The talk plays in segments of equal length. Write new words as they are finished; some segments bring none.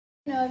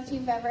Know if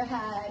you've ever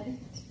had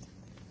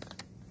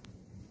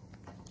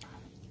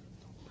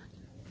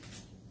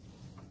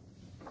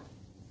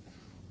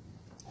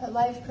a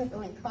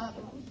life-crippling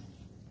problem.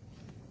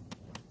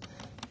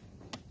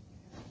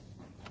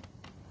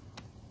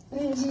 And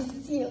then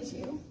Jesus heals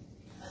you.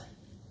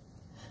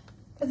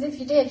 Because if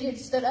you did, you'd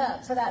stood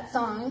up for that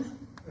song.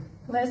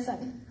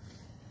 Listen.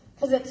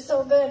 Because it's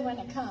so good when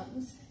it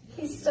comes.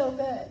 He's so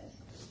good.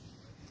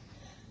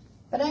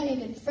 But I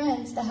needed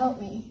friends to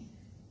help me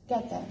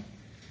get there.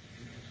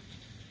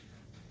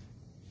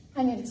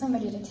 I needed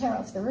somebody to tear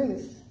off the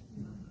roof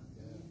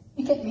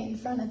and get me in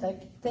front of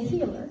the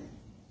healer,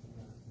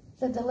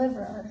 the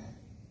deliverer,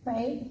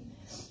 right?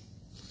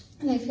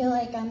 And I feel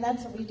like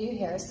that's what we do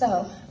here.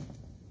 So,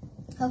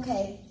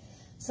 okay,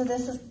 so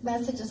this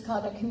message is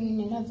called A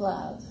Communion of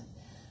Love.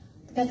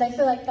 Because I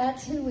feel like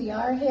that's who we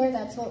are here.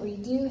 That's what we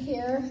do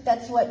here.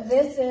 That's what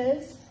this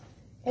is.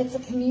 It's a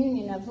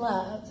communion of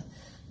love.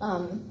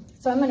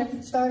 So I'm going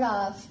to start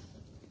off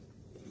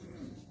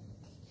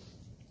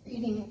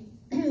reading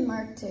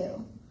Mark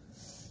 2.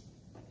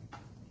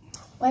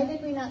 Why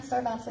did we not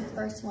start off with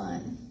verse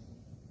 1?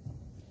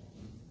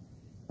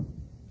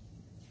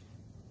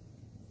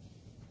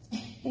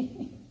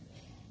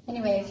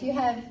 Anyway, if you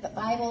have the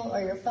Bible or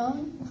your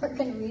phone, we're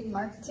going to read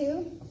Mark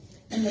 2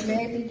 in the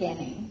very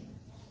beginning.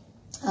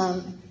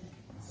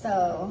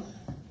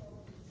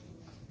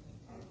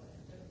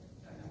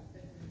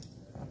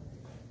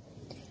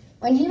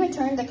 When he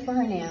returned to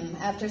Capernaum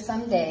after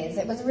some days,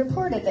 it was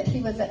reported that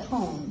he was at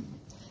home.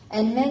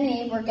 And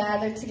many were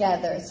gathered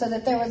together, so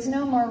that there was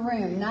no more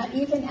room, not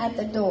even at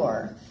the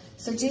door.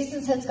 So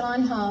Jesus has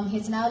gone home.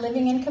 He's now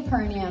living in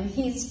Capernaum.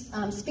 He's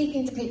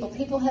speaking to people.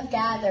 People have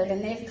gathered,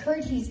 and they've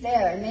heard he's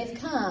there, and they've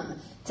come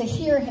to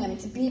hear him,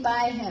 to be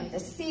by him, to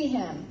see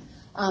him.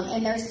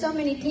 And there's so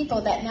many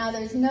people that now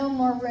there's no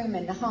more room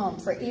in the home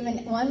for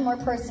even one more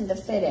person to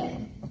fit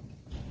in.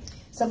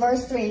 So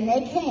verse 3, and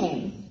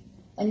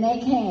they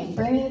came,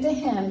 bringing to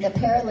him the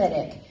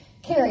paralytic,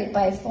 carried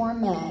by 4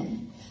 men.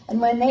 And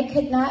when they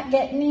could not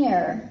get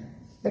near,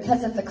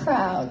 because of the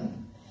crowd,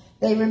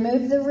 they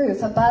removed the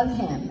roof above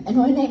him. And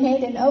when they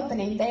made an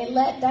opening, they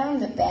let down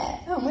the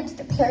bed on which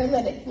the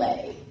paralytic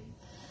lay.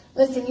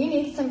 Listen, you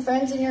need some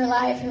friends in your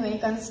life who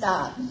ain't going to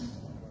stop,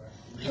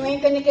 who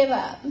ain't going to give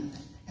up,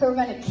 who are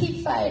going to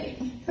keep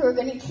fighting, who are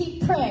going to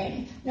keep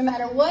praying. No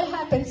matter what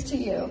happens to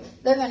you,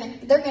 they're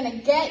going to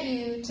get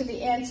you to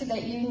the answer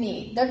that you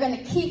need. They're going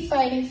to keep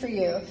fighting for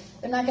you.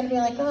 They're not going to be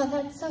like, oh,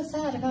 that's so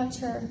sad about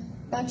your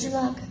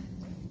luck.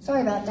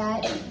 Sorry about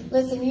that.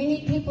 Listen, you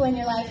need people in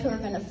your life who are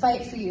going to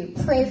fight for you,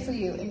 pray for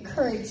you,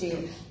 encourage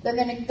you. They're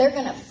going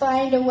to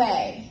find a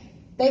way.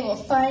 They will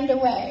find a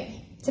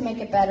way to make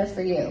it better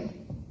for you.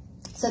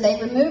 So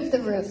they removed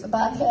the roof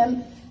above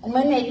him, and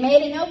when they'd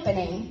made an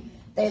opening,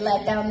 they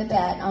let down the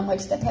bed on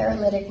which the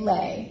paralytic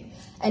lay.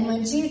 And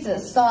when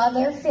Jesus saw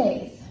their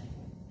faith,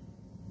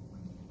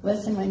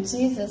 listen, when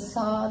Jesus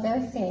saw their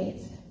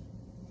faith,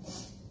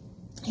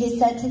 he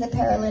said to the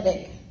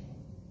paralytic,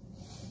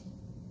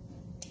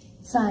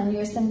 Son,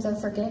 your sins are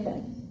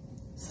forgiven.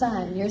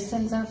 Son, your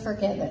sins are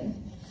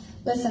forgiven.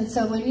 Listen,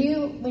 so when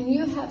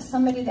you have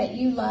somebody that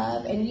you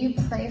love and you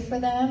pray for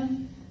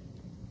them,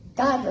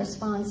 God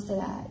responds to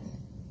that.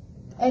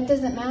 It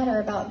doesn't matter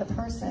about the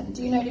person.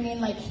 Do you know what I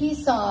mean? Like he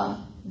saw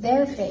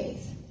their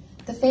faith,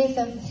 the faith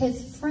of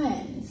his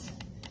friends.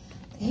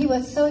 He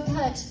was so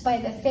touched by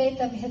the faith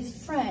of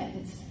his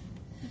friends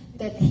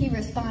that he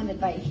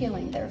responded by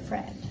healing their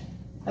friend.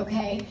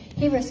 Okay?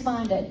 He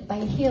responded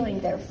by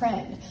healing their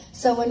friend.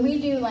 So when we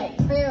do like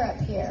prayer up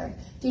here,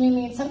 do you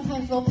mean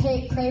sometimes we'll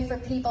pray for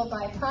people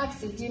by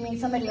proxy? Do you mean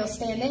somebody will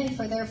stand in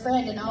for their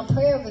friend and I'll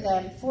pray over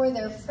them for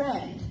their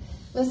friend?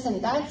 Listen,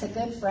 that's a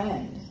good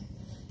friend.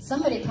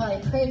 Somebody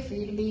probably prayed for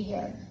you to be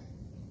here.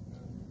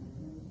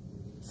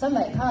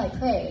 Somebody probably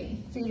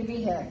prayed for you to be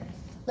here.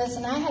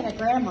 Listen, I had a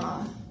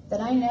grandma that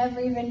I never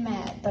even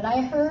met, but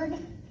I heard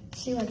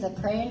she was a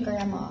praying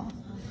grandma.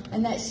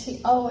 And that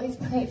she always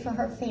prayed for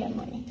her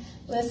family.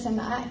 Listen,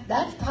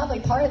 that's probably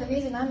part of the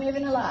reason I'm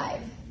even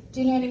alive. Do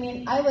you know what I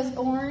mean? I was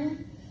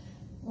born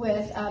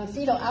with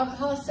fetal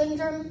alcohol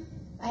syndrome.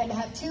 I had to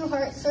have 2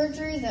 heart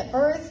surgeries at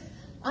birth.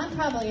 I'm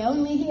probably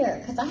only here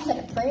because I had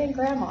a praying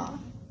grandma.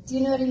 Do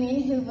you know what I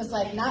mean? Who was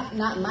like, not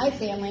my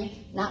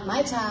family, not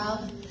my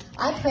child.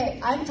 I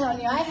pray. I'm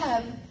telling you, I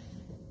have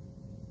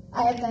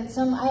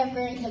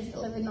grandkids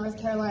that live in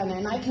North Carolina,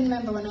 and I can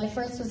remember when I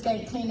first was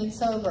getting clean and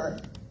sober.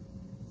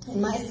 And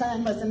my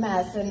son was a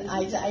mess, and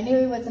I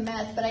knew he was a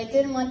mess, but I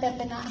didn't want them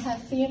to not have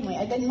family.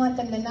 I didn't want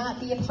them to not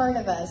be a part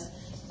of us.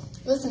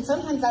 Listen,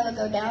 sometimes I would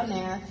go down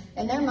there,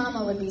 and their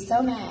mama would be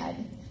so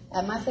mad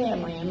at my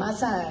family and my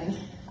son.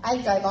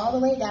 I'd drive all the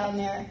way down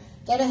there,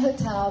 get a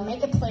hotel,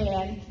 make a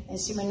plan, and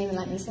she wouldn't even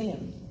let me see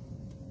him.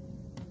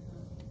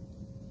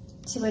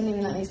 She wouldn't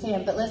even let me see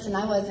him. But listen,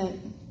 I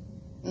wasn't,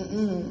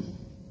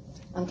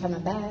 I'm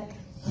coming back.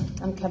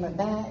 I'm coming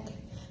back.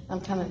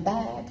 I'm coming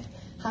back.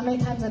 How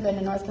many times have I been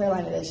to North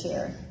Carolina this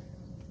year?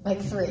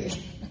 Like 3.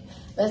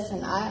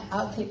 Listen,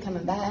 I'll keep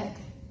coming back.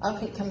 I'll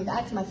keep coming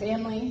back to my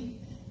family.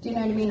 Do you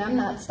know what I mean? I'm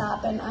not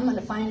stopping. I'm going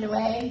to find a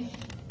way.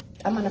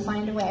 I'm going to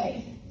find a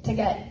way to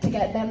get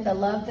them the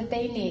love that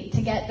they need,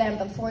 to get them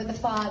before the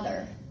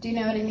Father. Do you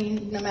know what I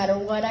mean? No matter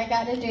what I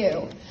got to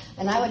do.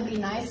 And I would be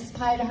nice as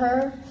pie to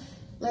her.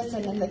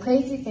 Listen, and the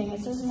crazy thing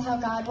is, this is how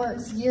God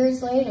works.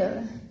 Years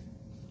later,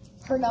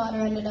 her daughter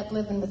ended up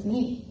living with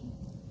me.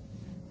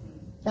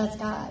 That's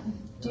God.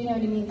 Do you know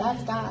what I mean?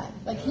 That's God.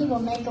 Like, he will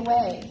make a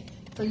way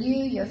for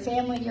you, your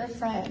family, your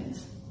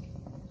friends.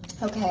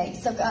 Okay,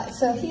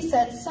 so he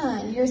said,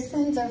 son, your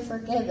sins are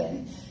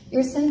forgiven.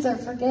 Your sins are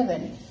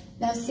forgiven.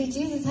 Now, see,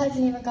 Jesus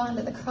hasn't even gone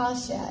to the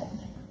cross yet.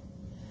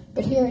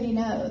 But he already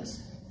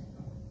knows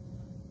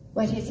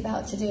what he's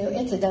about to do.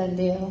 It's a done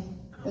deal.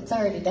 It's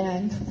already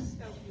done.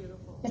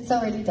 It's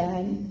already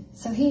done.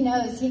 So he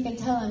knows. He can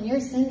tell him, your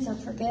sins are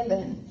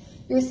forgiven.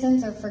 Your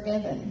sins are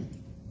forgiven.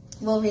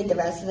 We'll read the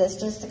rest of this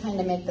just to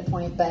kind of make the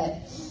point. But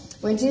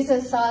when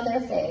Jesus saw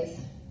their faith,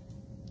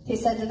 he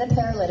said to the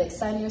paralytic,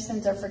 son, your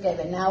sins are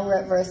forgiven. Now we're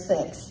at verse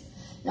 6.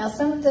 Now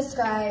some of the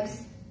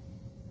scribes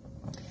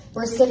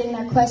were sitting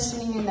there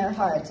questioning in their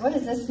hearts, what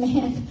does this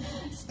man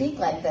speak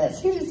like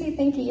this? Who does he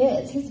think he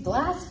is? He's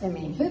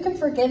blaspheming. Who can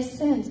forgive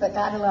sins but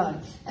God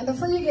alone? And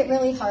before you get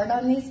really hard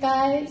on these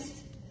guys,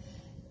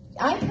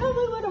 I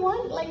probably would have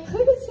wondered, like,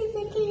 who does he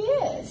think he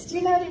is? Do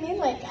you know what I mean?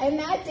 Like, in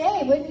that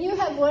day, wouldn't you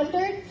have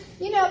wondered?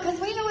 You know, because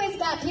we always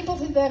got people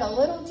who get a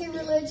little too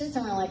religious,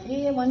 and we're like,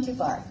 yeah, one too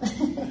far.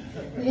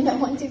 You know,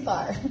 one too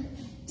far.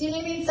 Do you know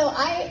what I mean? So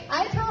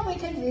I probably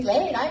could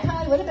relate. I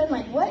probably would have been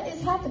like, what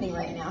is happening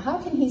right now? How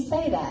can he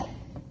say that?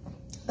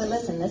 But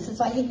listen, this is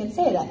why he can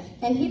say that.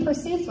 And he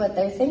perceives what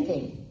they're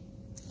thinking.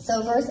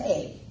 So verse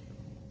 8.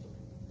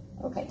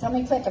 Okay, tell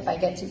me quick if I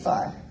get too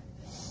far.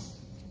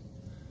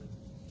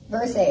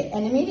 Verse 8,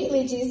 and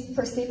immediately Jesus,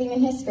 perceiving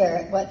in his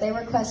spirit what they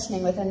were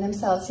questioning within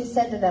themselves, he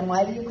said to them,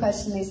 why do you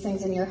question these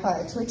things in your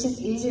hearts? Which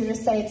is easier to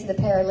say to the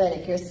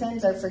paralytic, your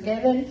sins are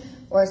forgiven,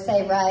 or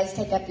say, rise,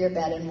 take up your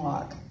bed and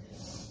walk.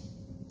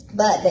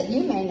 But that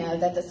you may know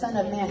that the Son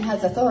of Man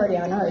has authority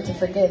on earth to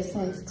forgive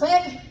sins.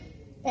 Click.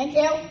 Thank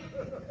you.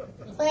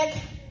 Click.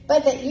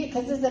 But that you,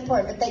 because this is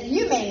important, but that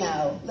you may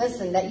know,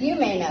 listen, that you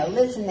may know,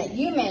 listen, that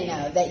you may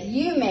know, that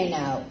you may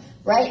know,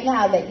 right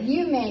now, that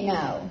you may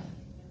know.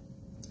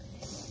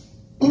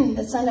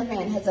 The Son of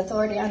Man has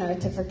authority on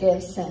earth to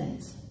forgive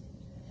sins.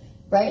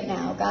 Right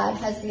now, God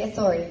has the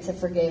authority to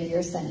forgive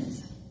your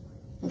sins.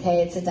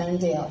 Okay, it's a done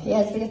deal. He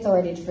has the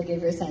authority to forgive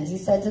your sins. He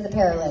said to the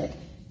paralytic,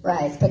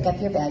 rise, pick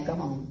up your bed, go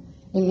home.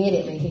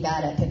 Immediately, he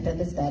got up, picked up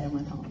his bed, and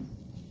went home.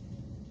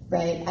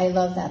 Right? I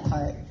love that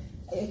part.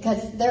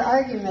 Because they're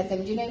arguing with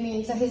him, do you know what I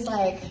mean? So he's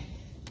like,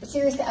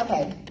 seriously,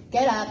 okay,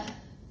 get up,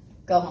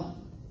 go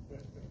home.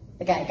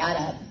 The guy got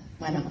up,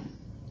 went home.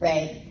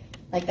 Right?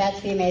 Like,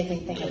 that's the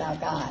amazing thing about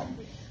God.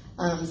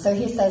 So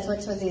he says,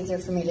 which was easier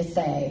for me to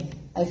say,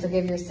 I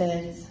forgive your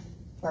sins,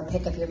 or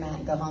pick up your mat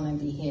and go home and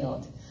be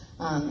healed.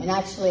 And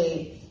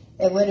actually,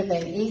 it would have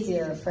been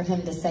easier for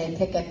him to say,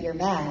 pick up your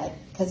mat,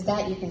 because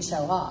that you can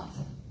show off.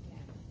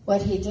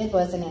 What he did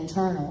was an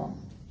internal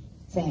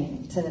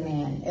thing to the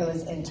man. It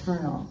was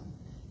internal.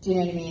 Do you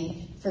know what I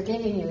mean?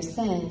 Forgiving your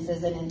sins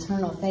is an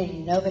internal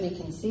thing. Nobody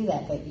can see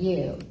that but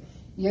you.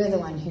 You're the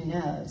one who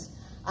knows.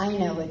 I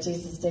know what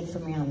Jesus did for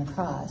me on the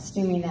cross.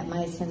 Do you mean that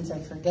my sins are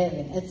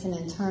forgiven? It's an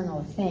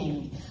internal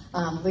thing.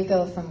 We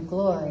go from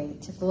glory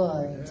to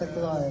glory to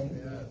glory,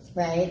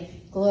 right?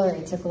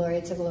 Glory to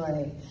glory to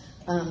glory.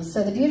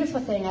 So the beautiful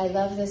thing, I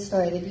love this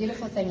story. The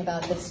beautiful thing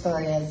about this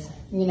story is,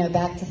 you know,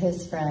 back to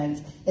his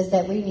friends, is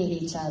that we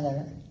need each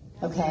other,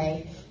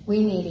 okay?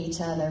 We need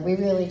each other. We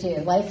really do.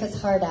 Life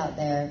is hard out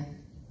there.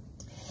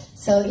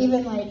 So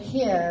even like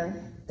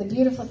here, the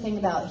beautiful thing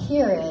about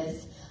here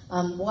is,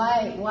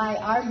 why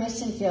our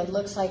mission field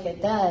looks like it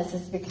does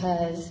is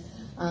because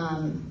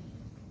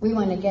we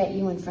want to get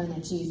you in front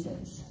of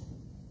Jesus.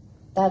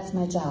 That's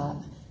my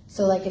job.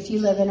 So like if you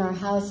live in our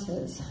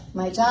houses,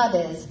 my job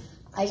is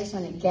I just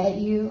want to get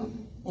you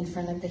in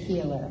front of the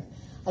healer.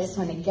 I just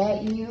want to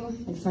get you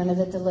in front of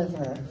the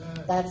deliverer.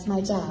 That's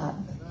my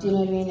job. Do you know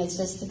what I mean? It's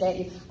just to get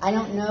you. I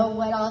don't know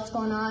what all's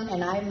going on,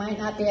 and I might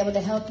not be able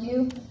to help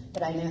you,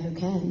 but I know who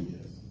can.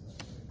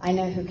 I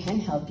know who can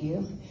help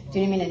you. Do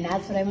you know what I mean? And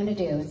that's what I want to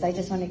do, is I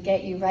just want to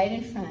get you right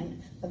in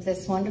front of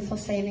this wonderful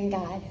saving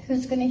God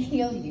who's going to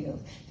heal you,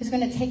 who's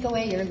going to take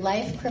away your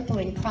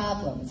life-crippling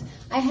problems.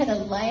 I had a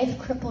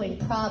life-crippling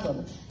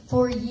problem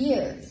for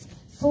years.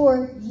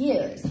 For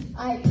years,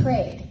 I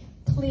prayed,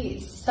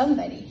 please,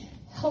 somebody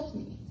help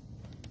me.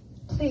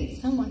 Please,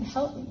 someone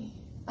help me.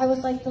 I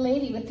was like the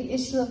lady with the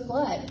issue of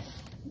blood.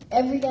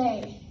 Every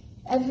day,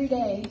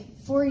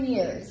 for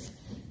years,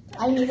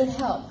 I needed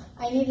help.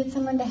 I needed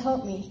someone to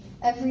help me.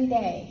 Every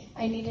day,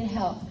 I needed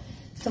help.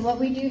 So what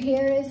we do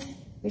here is,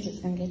 we're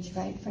just going to get you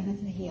right in front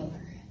of the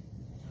healer,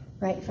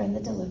 right in front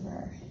of the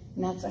deliverer.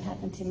 And that's what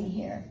happened to me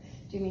here.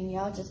 Do you mean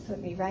y'all just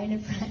put me right in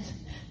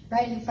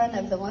front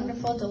of the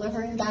wonderful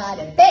delivering God,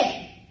 and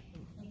bam,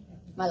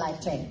 my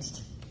life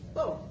changed.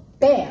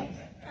 Bam.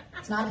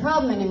 It's not a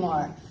problem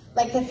anymore.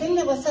 Like the thing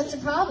that was such a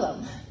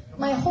problem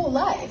my whole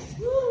life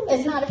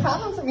is not a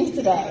problem for me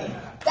today.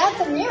 That's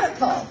a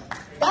miracle.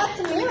 That's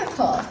a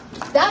miracle.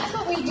 That's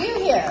what we do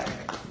here.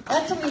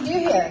 That's what we do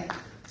here.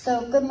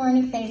 So, good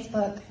morning,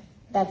 Facebook.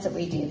 That's what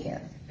we do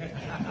here.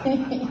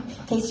 In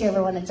case you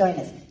ever want to join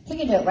us. You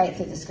can do it right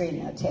through the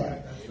screen, though,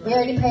 too. We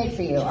already prayed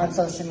for you on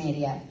social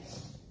media.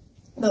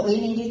 But we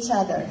need each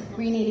other.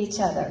 We need each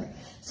other.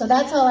 So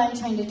that's all I'm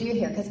trying to do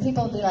here. Because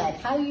people will be like,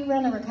 how do you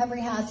run a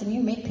recovery house and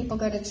you make people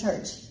go to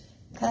church?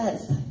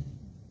 Because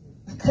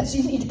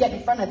you need to get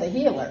in front of the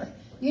healer.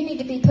 You need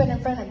to be put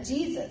in front of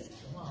Jesus.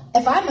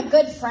 If I'm a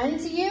good friend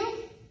to you,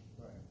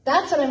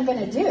 that's what I'm going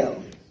to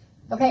do.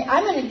 Okay,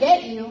 I'm going to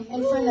get you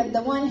in front of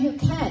the one who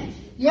can.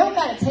 You don't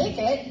got to take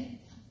it.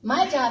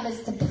 My job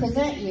is to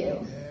present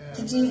you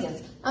to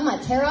Jesus. I'm going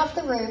to tear off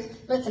the roof.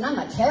 Listen, I'm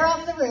going to tear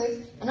off the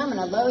roof, and I'm going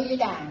to lower you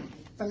down.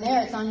 From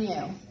there, it's on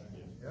you.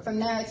 From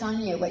there, it's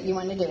on you what you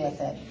want to do with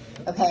it.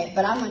 Okay,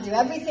 but I'm going to do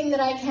everything that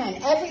I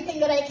can. Everything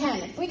that I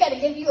can. If we got to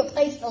give you a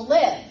place to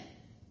live,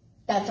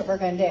 that's what we're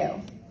going to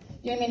do.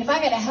 You know what I mean? If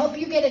I got to help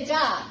you get a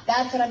job,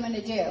 that's what I'm going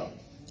to do.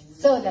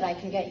 So that I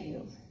can get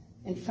you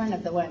in front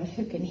of the one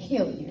who can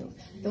heal you.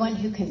 The one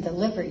who can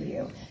deliver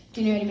you.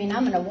 Do you know what I mean?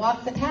 I'm going to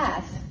walk the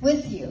path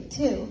with you,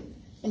 too.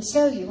 And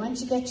show you,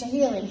 once you get your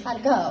healing, how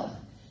to go.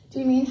 Do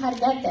you mean how to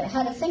get there?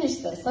 How to finish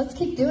this? Let's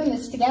keep doing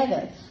this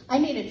together. I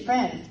needed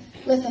friends.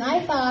 Listen,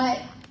 I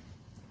thought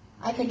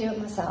I could do it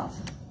myself.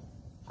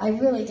 I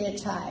really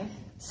did try.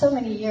 So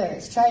many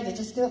years. Tried to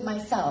just do it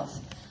myself.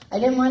 I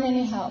didn't want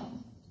any help.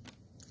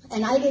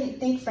 And I didn't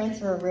think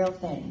friends were a real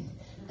thing.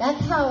 That's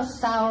how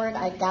soured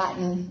I'd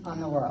gotten on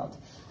the world.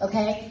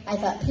 Okay? I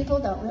thought people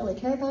don't really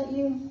care about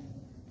you.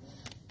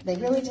 They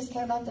really just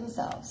care about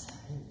themselves.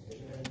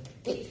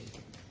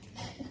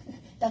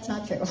 That's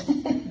not true.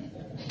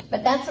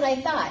 But that's what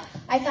I thought.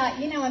 I thought,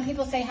 when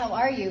people say, how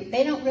are you?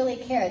 They don't really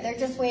care. They're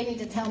just waiting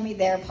to tell me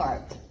their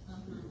part.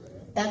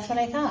 That's what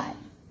I thought.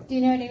 Do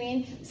you know what I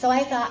mean? So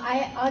I thought,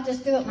 I'll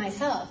just do it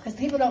myself, because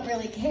people don't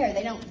really care.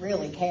 They don't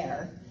really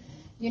care.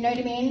 You know what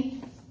I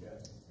mean?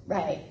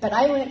 Right. But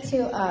I went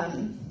to,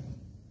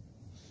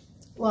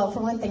 well, for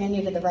one thing, I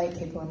needed the right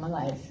people in my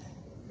life.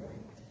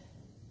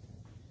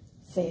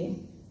 See,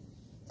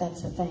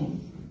 that's the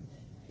thing.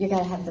 You got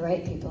to have the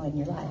right people in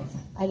your life.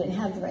 I didn't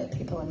have the right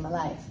people in my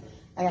life.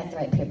 I got the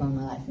right people in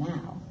my life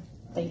now.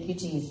 Thank you,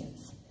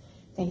 Jesus.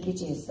 Thank you,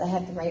 Jesus. I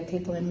have the right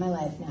people in my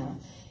life now.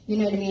 You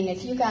know what I mean?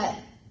 If you got,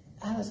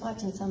 I was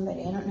watching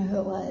somebody, I don't know who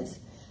it was,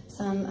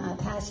 some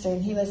pastor,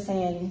 and he was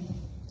saying,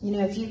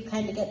 if you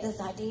kind of get this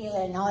idea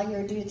and all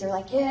your dudes are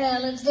like, yeah,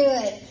 let's do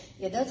it.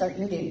 Yeah, those aren't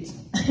your dudes.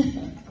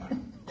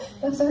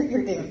 Those aren't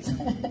your dudes.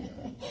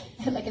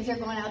 Like if you're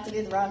going out to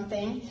do the wrong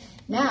thing.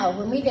 Now,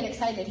 when we get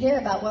excited here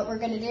about what we're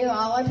going to do,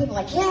 all our people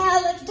are like, yeah,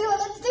 let's do it.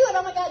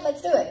 Oh my God,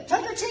 let's do it.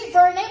 Trunk or treat for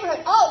our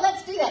neighborhood. Oh,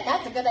 let's do that.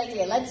 That's a good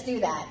idea. Let's do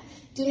that.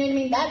 Do you know what I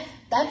mean?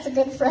 That's a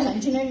good friend.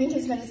 Do you know what I mean?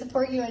 Who's going to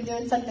support you in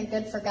doing something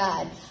good for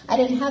God. I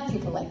didn't have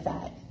people like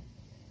that.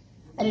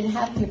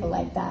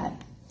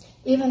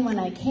 Even when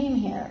I came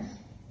here,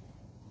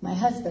 my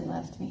husband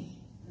left me.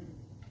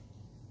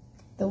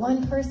 The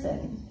one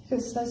person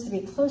who's supposed to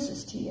be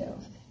closest to you.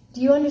 Do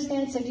you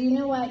understand? So do you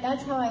know why?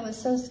 That's how I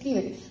was so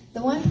skewed.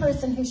 The one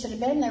person who should have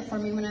been there for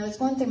me when I was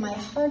going through my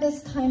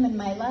hardest time in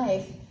my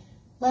life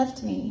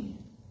left me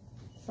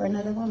for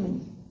another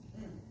woman.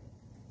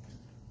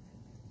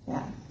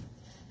 Yeah.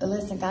 But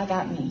listen, God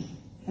got me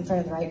in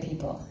front of the right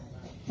people.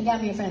 He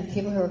got me in front of the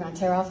people who were going to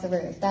tear off the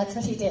roof. That's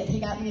what he did.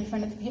 He got me in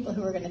front of the people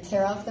who were going to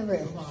tear off the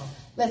roof.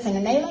 Listen,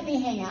 and they let me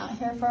hang out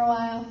here for a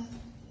while.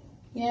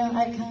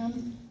 I'd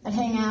come, I'd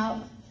hang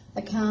out,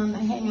 I'd come,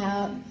 I'd hang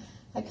out.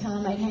 I'd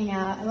come, I'd hang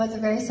out. I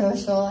wasn't very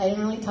social. I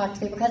didn't really talk to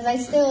people because I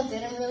still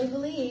didn't really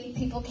believe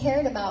people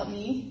cared about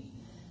me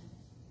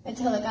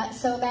until it got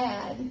so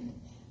bad.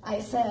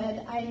 I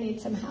said, I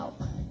need some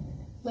help.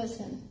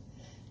 Listen,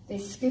 they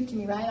scooped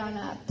me right on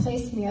up,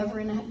 placed me over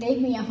and gave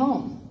me a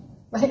home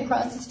right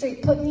across the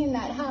street, put me in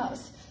that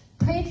house,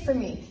 prayed for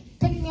me,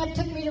 picked me up,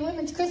 took me to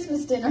women's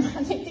Christmas dinner.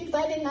 I mean, things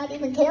I did not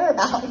even care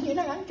about. I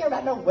don't care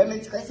about no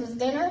women's Christmas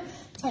dinner.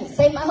 I'm trying to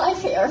save my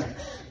life here.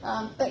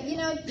 But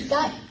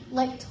God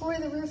tore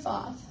the roof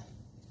off.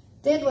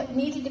 Did what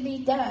needed to be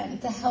done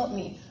to help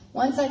me.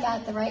 Once I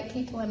got the right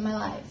people in my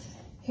life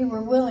who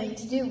were willing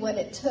to do what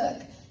it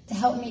took to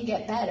help me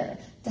get better,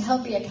 to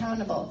help be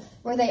accountable.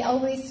 Were they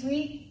always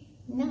sweet?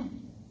 No.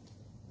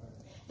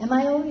 Am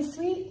I always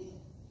sweet?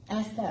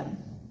 Ask them.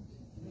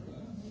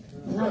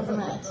 Not so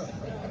much.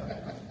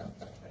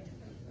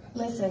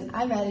 Listen,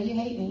 I'd rather you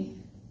hate me.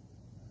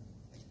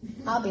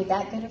 I'll be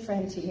that good a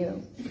friend to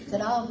you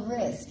that I'll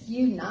risk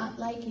you not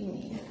liking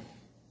me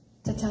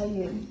to tell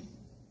you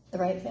the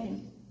right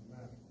thing.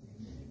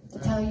 To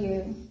tell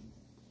you,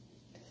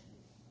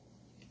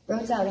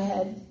 road's out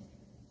ahead.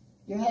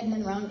 You're heading in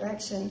the wrong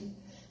direction.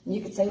 And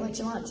you could say what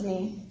you want to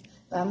me,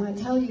 but I'm going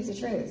to tell you the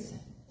truth.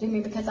 Do you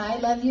mean because I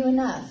love you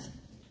enough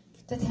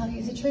to tell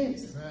you the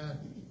truth?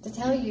 To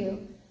tell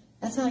you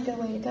that's not a good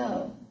way to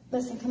go.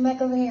 Listen, come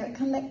back over here.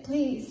 Come back,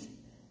 please.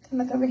 Come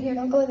back over here.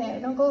 Don't go there.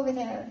 Don't go over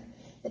there.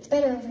 It's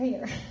better over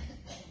here.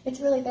 It's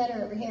really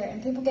better over here.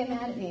 And people get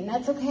mad at me, and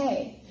that's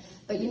okay.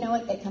 But you know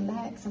what? They come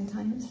back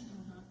sometimes.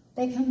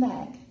 They come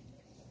back.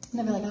 And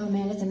they'll be like, oh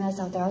man, it's a mess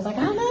out there. I was like,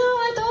 I know,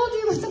 I told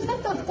you it's a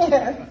mess out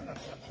there.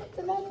 It's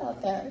a mess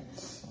out there.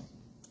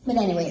 But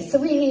anyway, so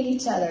we need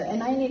each other,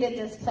 and I needed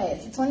this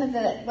place. It's one of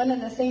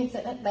the things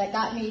that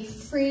got me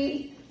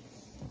free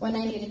when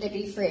I needed to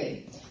be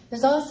free.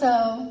 There's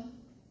also,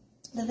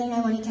 the thing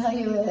I want to tell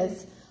you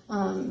is,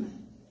 I've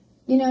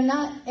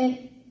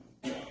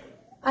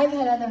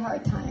had other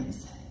hard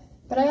times,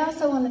 but I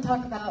also want to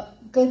talk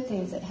about good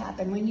things that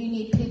happen when you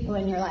need people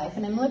in your life.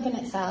 And I'm looking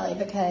at Sally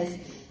because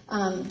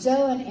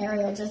Joe and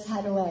Ariel just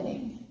had a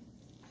wedding.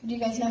 Do you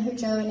guys know who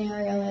Joe and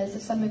Ariel is?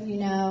 If some of you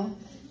know,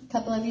 a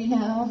couple of you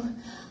know.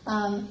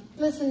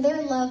 Listen, they're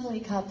a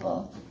lovely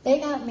couple. They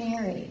got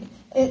married.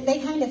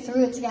 They kind of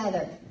threw it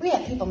together. We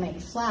had people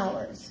make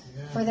flowers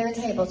for their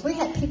tables. We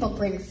had people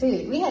bring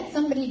food. We had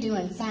somebody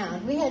doing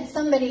sound. We had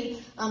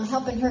somebody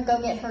helping her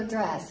go get her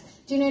dress.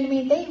 Do you know what I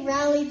mean? They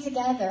rallied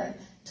together,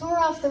 tore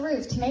off the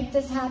roof to make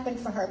this happen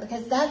for her,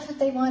 because that's what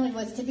they wanted,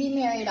 was to be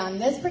married on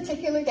this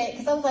particular date.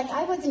 Because I was like,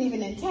 I wasn't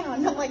even in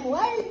town. I'm like,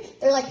 what?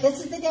 They're like,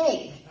 this is the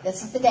date.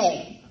 This is the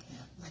date.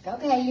 I'm like,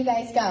 okay, you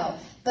guys go.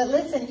 But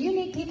listen, you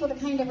need people to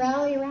kind of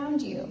rally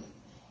around you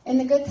in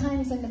the good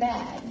times and the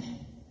bad.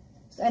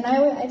 And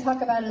I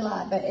talk about it a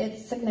lot, but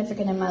it's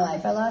significant in my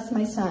life. I lost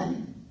my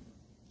son.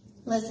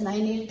 Listen, I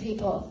needed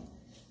people.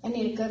 I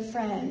needed good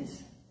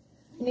friends.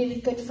 I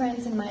needed good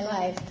friends in my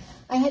life.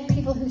 I had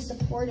people who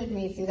supported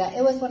me through that.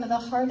 It was one of the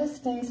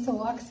hardest things to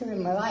walk through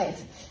in my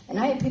life. And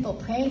I had people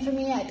praying for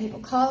me. I had people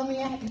calling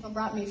me. I had people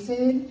brought me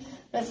food.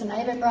 Listen,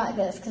 I even brought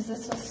this because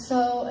this was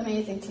so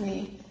amazing to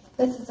me.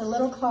 This is a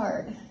little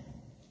card.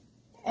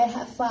 It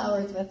had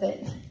flowers with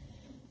it. It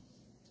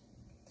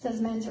says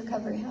Men's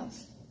Recovery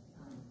House.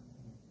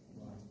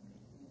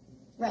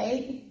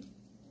 Right?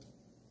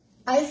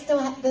 I still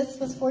have, this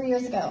was 4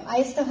 years ago.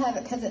 I still have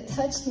it because it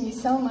touched me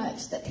so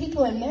much that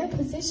people in their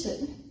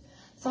position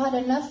thought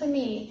enough of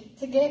me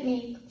to get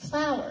me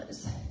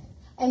flowers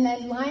and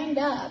then lined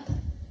up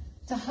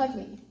to hug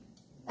me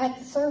at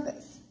the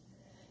service.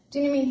 Do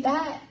you know what I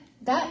mean?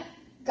 That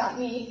got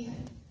me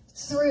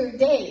through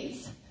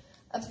days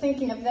of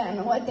thinking of them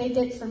and what they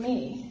did for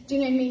me. Do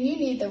you know what I mean? You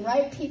need the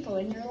right people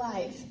in your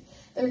life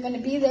that are going to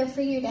be there for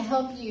you to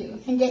help you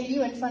and get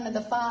you in front of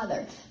the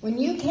Father. When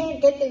you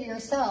can't get there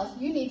yourself,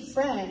 you need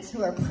friends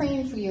who are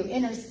praying for you,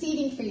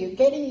 interceding for you,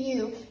 getting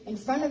you in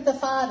front of the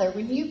Father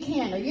when you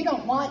can, or you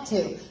don't want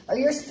to, or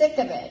you're sick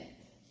of it.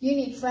 You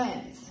need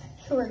friends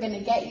who are going to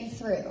get you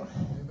through.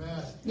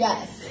 Amen.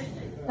 Yes.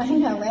 I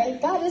know,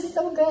 right? God is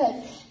so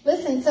good.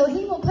 Listen, so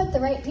He will put the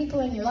right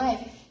people in your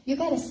life. You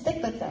got to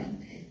stick with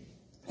them.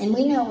 And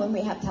we know when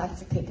we have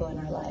toxic people in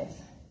our life.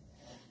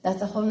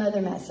 That's a whole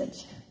nother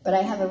message. But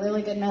I have a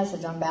really good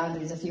message on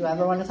boundaries if you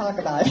ever want to talk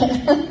about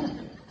it.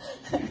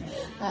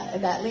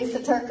 That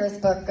Lisa Turker's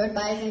book,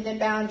 Goodbyes and Good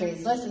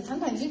Boundaries. Listen,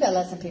 sometimes you got to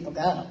let some people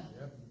go.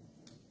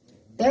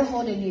 They're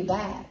holding you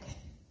back.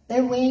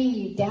 They're weighing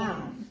you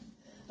down.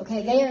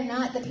 Okay, they are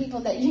not the people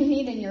that you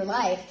need in your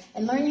life.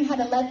 And learning how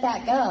to let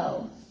that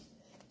go,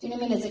 do you know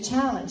what I mean, is a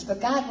challenge.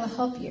 But God will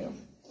help you.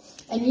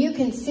 And you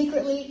can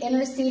secretly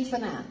intercede for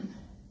them.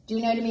 Do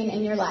you know what I mean,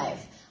 in your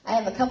life? I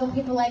have a couple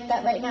people like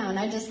that right now, and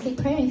I just keep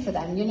praying for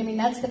them. You know what I mean?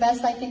 That's the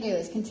best I can do,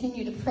 is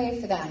continue to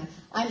pray for them.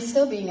 I'm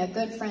still being a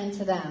good friend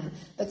to them.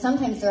 But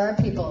sometimes there are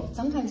people,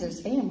 sometimes there's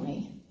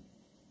family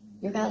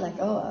you got to let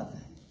go of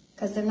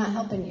because they're not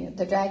helping you.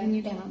 They're dragging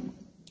you down.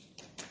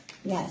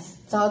 Yes,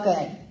 it's all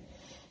good.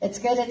 It's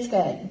good, it's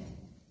good.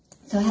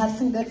 So have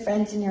some good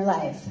friends in your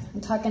life.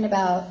 I'm talking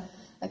about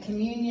a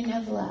communion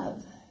of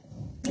love.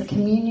 A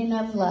communion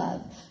of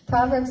love.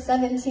 Proverbs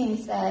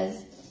 17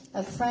 says,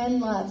 a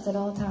friend loves at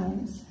all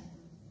times.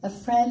 A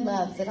friend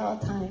loves at all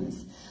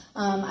times.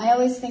 I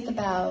always think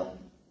about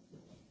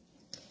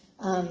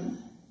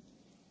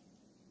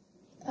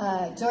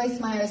Joyce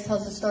Myers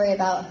tells a story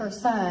about her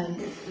son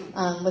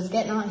was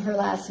getting on her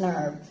last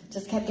nerve.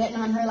 Just kept getting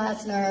on her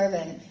last nerve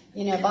and,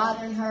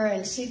 bothering her.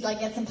 And she'd like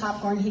get some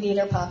popcorn, he'd eat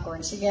her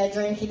popcorn. She'd get a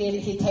drink,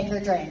 he'd take her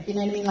drink. You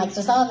know what I mean? Like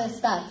just all this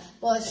stuff.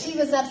 Well, she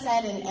was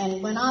upset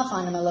and went off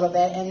on him a little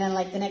bit. And then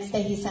like the next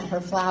day he sent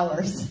her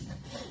flowers.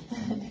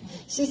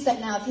 She said,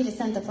 now, if he'd have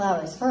sent the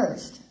flowers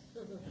first.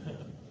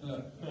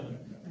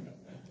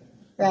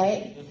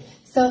 Right?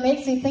 So it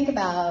makes me think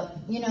about,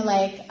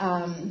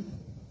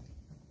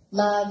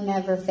 love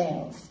never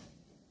fails.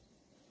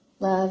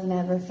 Love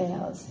never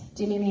fails.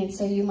 Do you know what I mean?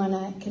 So you want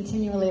to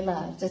continually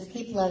love. Just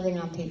keep loving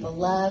on people.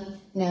 Love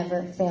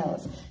never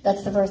fails.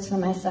 That's the verse for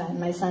my son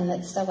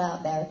that's still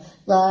out there.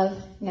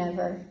 Love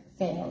never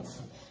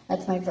fails.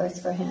 That's my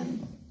verse for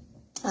him.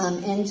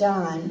 In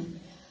John,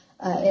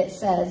 it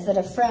says that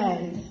a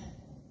friend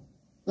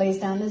lays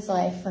down his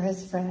life for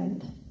his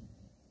friend.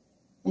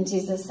 And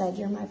Jesus said,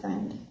 you're my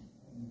friend.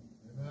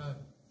 Amen.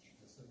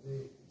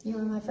 You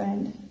are my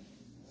friend.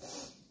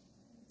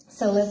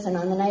 So listen,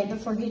 on the night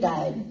before he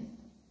died,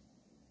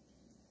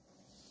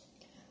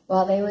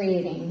 while they were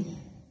eating,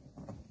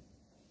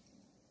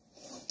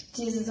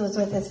 Jesus was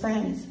with his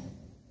friends.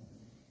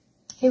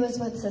 He was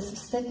with the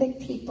specific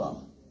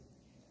people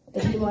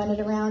that he wanted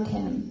around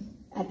him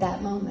at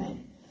that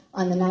moment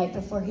on the night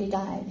before he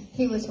died.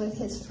 He was with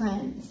his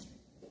friends.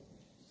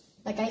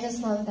 Like, I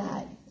just love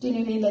that. Do you know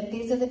what I mean? That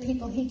these are the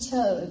people he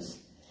chose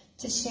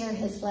to share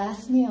his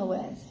last meal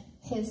with,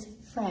 his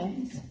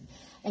friends.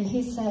 And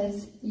he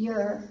says,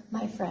 you're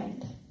my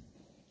friend.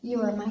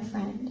 You are my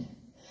friend.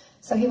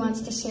 So he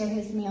wants to share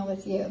his meal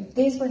with you.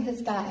 These were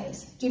his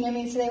guys. Do you know what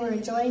I mean? So they were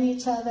enjoying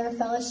each other,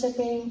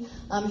 fellowshipping.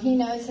 He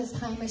knows his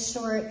time is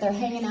short. They're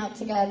hanging out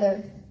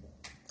together.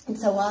 And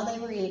so while they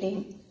were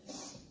eating,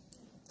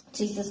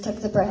 Jesus took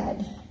the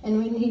bread. And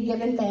when he'd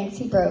given thanks,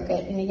 he broke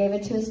it. And he gave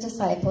it to his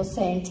disciples,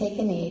 saying, take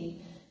and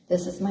eat.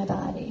 This is my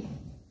body.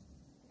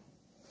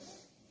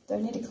 Do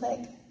I need to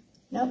click?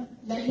 Nope.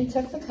 Then he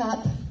took the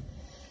cup.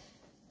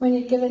 When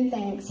he'd given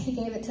thanks, he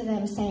gave it to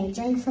them, saying,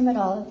 drink from it,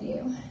 all of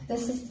you.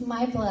 This is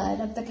my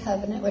blood of the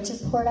covenant, which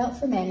is poured out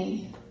for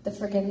many, the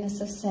forgiveness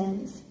of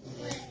sins.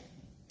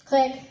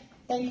 Click.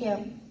 Thank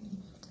you.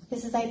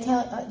 This is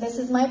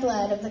my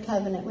blood of the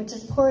covenant, which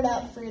is poured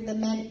out for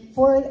many,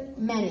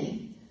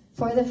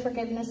 for the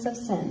forgiveness of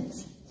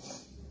sins.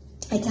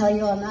 I tell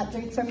you, I'll not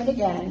drink from it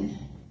again,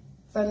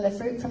 from the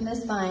fruit from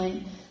this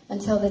vine,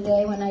 until the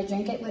day when I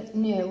drink it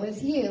new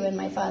with you in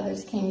my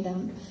Father's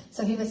kingdom.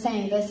 So he was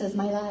saying, this is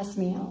my last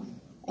meal,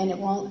 and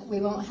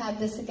we won't have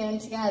this again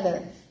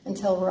together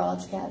until we're all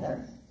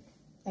together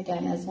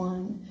again as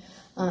one.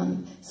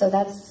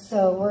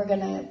 So we're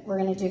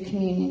gonna do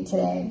communion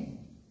today.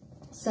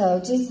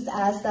 So Jesus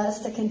asked us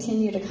to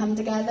continue to come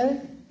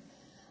together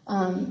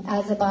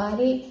as a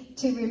body,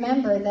 to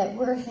remember that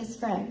we're his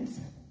friends.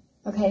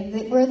 Okay,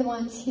 that we're the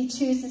ones he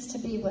chooses to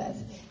be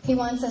with. He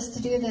wants us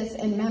to do this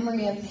in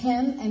memory of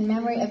him, in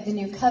memory of the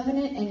new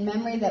covenant, in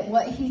memory that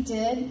what he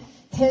did,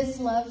 his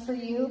love for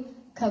you,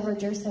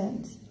 covered your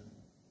sins.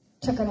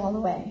 Took it all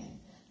away.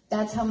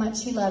 That's how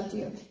much he loved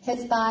you.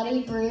 His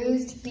body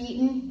bruised,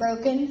 beaten,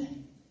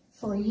 broken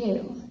for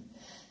you.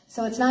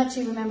 So it's not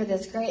you remember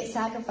this great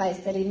sacrifice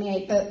that he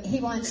made, but he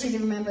wants you to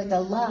remember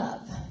the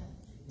love,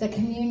 the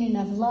communion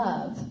of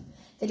love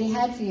that he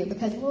had for you,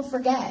 because we'll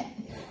forget.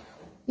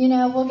 You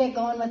know, we'll get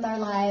going with our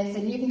lives,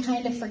 and you can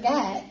kind of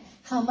forget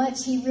how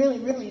much he really,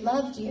 really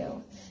loved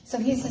you. So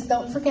he says,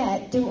 don't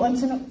forget.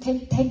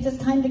 Take this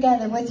time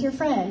together with your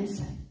friends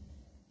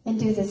and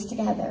do this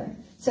together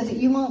so that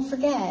you won't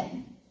forget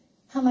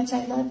how much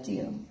I loved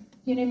you.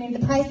 You know what I mean?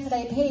 The price that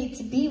I paid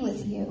to be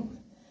with you.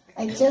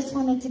 I just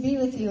wanted to be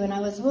with you, and I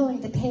was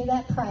willing to pay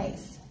that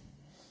price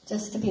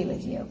just to be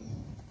with you.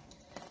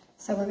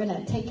 So we're going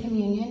to take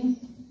communion.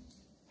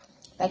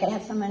 If I could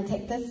have someone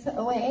take this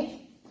away.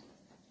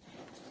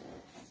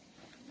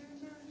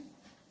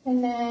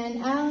 And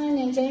then Alan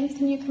and James,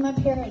 can you come up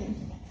here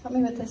and help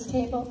me with this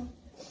table?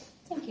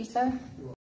 Thank you, sir.